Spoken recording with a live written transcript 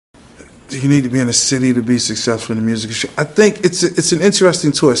Do you need to be in a city to be successful in the music industry? I think it's an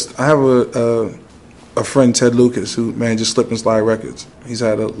interesting twist. I have a friend, Ted Lucas, who manages Slip and Slide Records. He's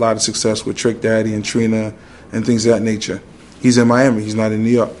had a lot of success with Trick Daddy and Trina and things of that nature. He's in Miami. He's not in New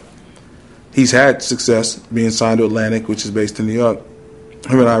York. He's had success being signed to Atlantic, which is based in New York.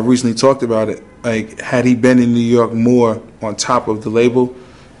 Him and I recently talked about it. Like, had he been in New York more on top of the label,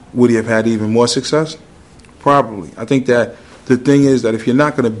 would he have had even more success? Probably. I think that the thing is that if you're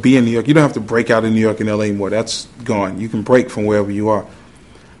not going to be in New York, you don't have to break out in New York and LA anymore. That's gone. You can break from wherever you are.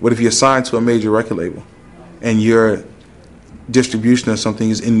 But if you're signed to a major record label and your distribution of something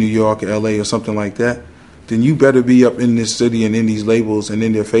is in New York or LA or something like that, then you better be up in this city and in these labels and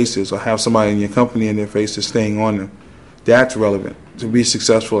in their faces, or have somebody in your company in their faces staying on them. That's relevant. To be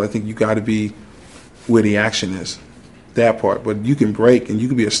successful, I think you got to be where the action is, that part. But you can break and you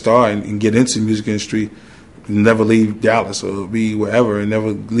can be a star and get into the music industry, and never leave Dallas or be wherever, and never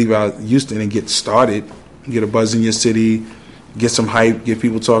leave out Houston and get started, get a buzz in your city, get some hype, get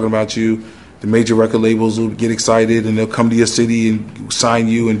people talking about you. The major record labels will get excited and they'll come to your city and sign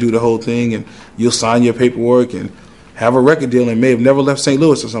you and do the whole thing, and you'll sign your paperwork and have a record deal and may have never left St.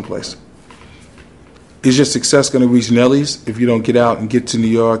 Louis or someplace. Is your success going to reach Nelly's if you don't get out and get to New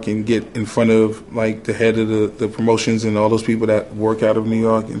York and get in front of like the head of the promotions and all those people that work out of New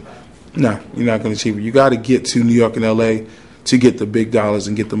York? And no, you're not going to achieve it. You got to get to New York and LA to get the big dollars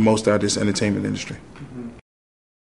and get the most out of this entertainment industry.